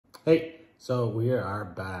Hey, so we are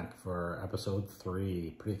back for episode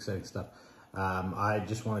 3. Pretty exciting stuff. I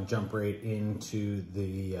just want to jump right into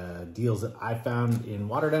the deals that I found in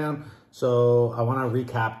Waterdown. So I want to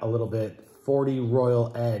recap a little bit. 40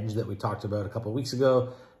 Royal Edge that we talked about a couple of weeks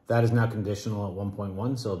ago. That is now conditional at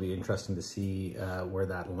 1.1, so it'll be interesting to see where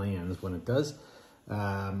that lands when it does.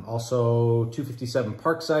 Also, 257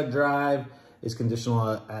 Parkside Drive is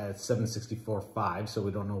conditional at 764.5, so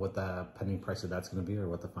we don't know what the pending price of that's going to be or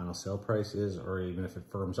what the final sale price is, or even if it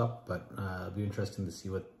firms up, but it'll be interesting to see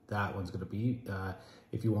what that one's going to be.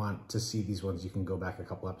 If you want to see these ones, you can go back a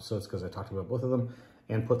couple episodes because I talked about both of them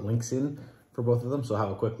and put links in for both of them, so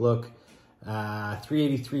have a quick look.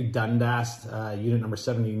 383 Dundas, unit number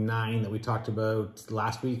 79 that we talked about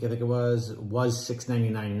last week, I think it was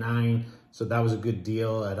 $699.9, so that was a good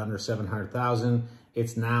deal at under 700,000.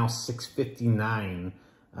 It's now $659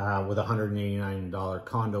 with a $189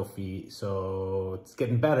 condo fee, so it's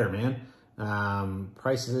getting better, man.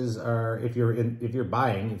 Prices are, if you're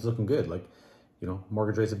buying, it's looking good. Like, you know,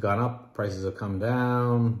 mortgage rates have gone up, prices have come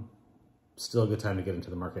down. Still a good time to get into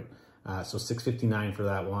the market. So $659 for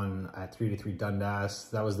that one at 383 Dundas.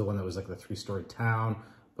 That was the one that was like the 3-story town,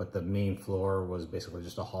 but the main floor was basically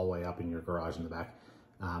just a hallway up in your garage in the back.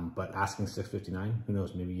 But asking $659, who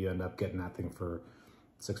knows? Maybe you end up getting that thing for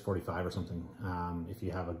 $645 or something, if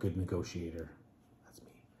you have a good negotiator. That's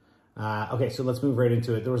me. Okay, so let's move right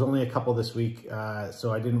into it. There was only a couple this week,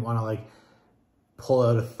 so I didn't want to like pull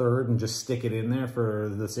out a third and just stick it in there for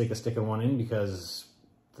the sake of sticking one in, because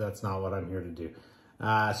that's not what I'm here to do.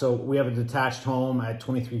 So we have a detached home at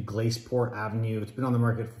 23 Glaceport Avenue. It's been on the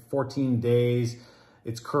market for 14 days.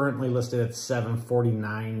 It's currently listed at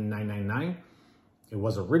 $749,999. It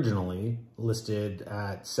was originally listed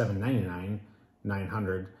at $799,900.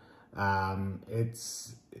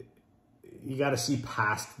 You got to see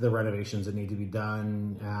past the renovations that need to be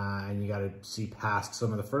done, and you got to see past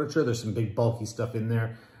some of the furniture. There's some big bulky stuff in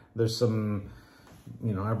there. There's some,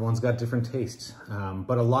 you know, everyone's got different tastes,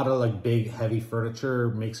 but a lot of like big heavy furniture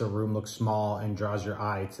makes a room look small and draws your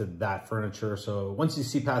eye to that furniture. So once you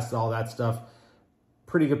see past all that stuff,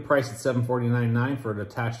 pretty good price at $749,900 for a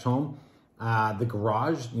detached home. The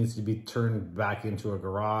garage needs to be turned back into a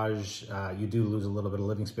garage. You do lose a little bit of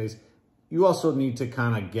living space. You also need to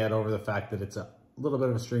kind of get over the fact that it's a little bit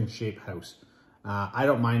of a strange shaped house. I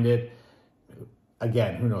don't mind it.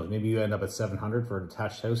 Again, who knows? Maybe you end up at $700 for a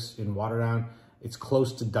detached house in Waterdown. It's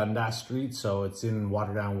close to Dundas Street, so it's in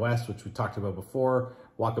Waterdown West, which we talked about before.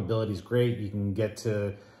 Walkability is great. You can get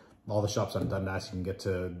to all the shops on Dundas. You can get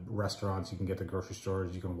to restaurants. You can get to grocery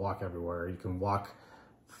stores. You can walk everywhere. You can walk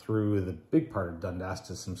through the big part of Dundas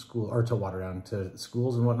to some school, or to Waterdown, to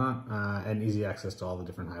schools and whatnot, and easy access to all the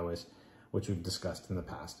different highways, which we've discussed in the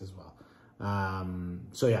past as well.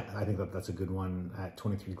 So yeah, I think that that's a good one at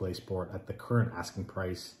 23 Glaceport at the current asking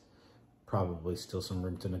price. Probably still some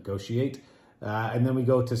room to negotiate. And then we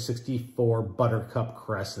go to 64 Buttercup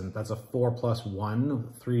Cres. That's a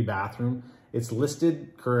 4+1, 3-bathroom. It's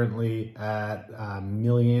listed currently at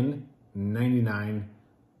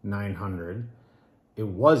 $1,099,900. It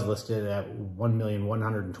was listed at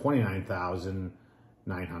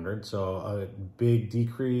 $1,129,900. So a big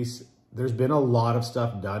decrease. There's been a lot of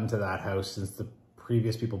stuff done to that house since the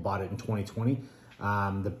previous people bought it in 2020.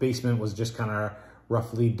 The basement was just kind of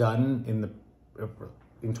roughly done in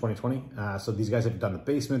 2020. So these guys have done the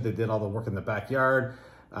basement. They did all the work in the backyard.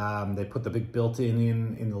 They put the big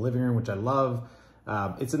built-in in the living room, which I love.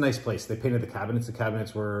 It's a nice place. They painted the cabinets. The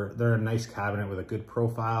cabinets they're a nice cabinet with a good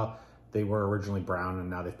profile. They were originally brown and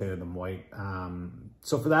now they've painted them white.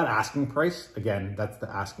 So for that asking price, again, that's the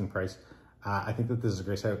asking price. I think that this is a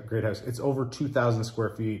great house. It's over 2,000 square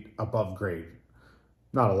feet above grade.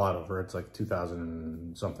 Not a lot over, it's like 2,000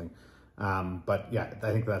 and something. But yeah,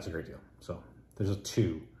 I think that's a great deal. So there's a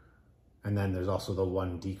 2. And then there's also the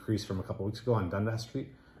 1 decrease from a couple weeks ago on Dundas Street.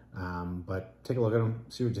 But take a look at them,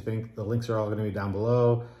 see what you think. The links are all gonna be down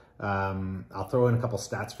below. I'll throw in a couple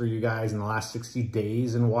stats for you guys. In the last 60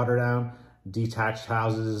 days in Waterdown, detached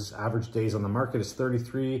houses, average days on the market is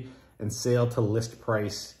 33, and sale to list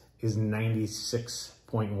price is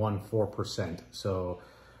 96.14%. So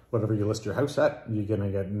whatever you list your house at, you're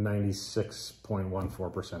gonna get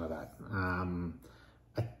 96.14% of that.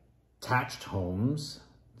 Attached homes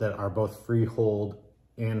that are both freehold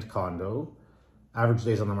and condo, average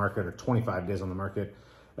days on the market are 25 days on the market.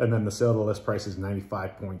 And then the sale to list price is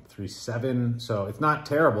 95.37. So it's not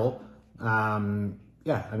terrible.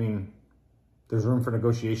 Yeah, I mean, there's room for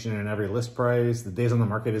negotiation in every list price. The days on the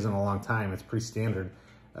market isn't a long time. It's pretty standard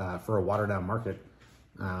for a Waterdown market.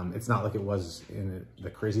 It's not like it was in the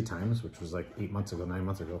crazy times, which was like 8 months ago, 9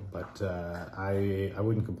 months ago, but I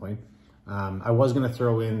wouldn't complain. I was going to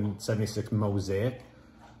throw in 76 Mosaic.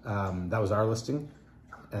 That was our listing,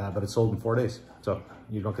 but it sold in 4 days, so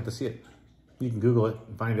you don't get to see it. You can Google it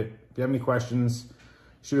and find it. If you have any questions,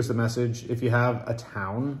 shoot us a message. If you have a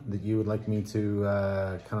town that you would like me to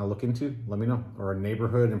kind of look into, let me know. Or a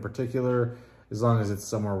neighborhood in particular, as long as it's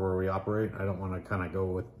somewhere where we operate. I don't want to kind of go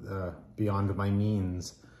with beyond my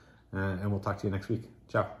means. And we'll talk to you next week.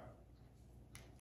 Ciao.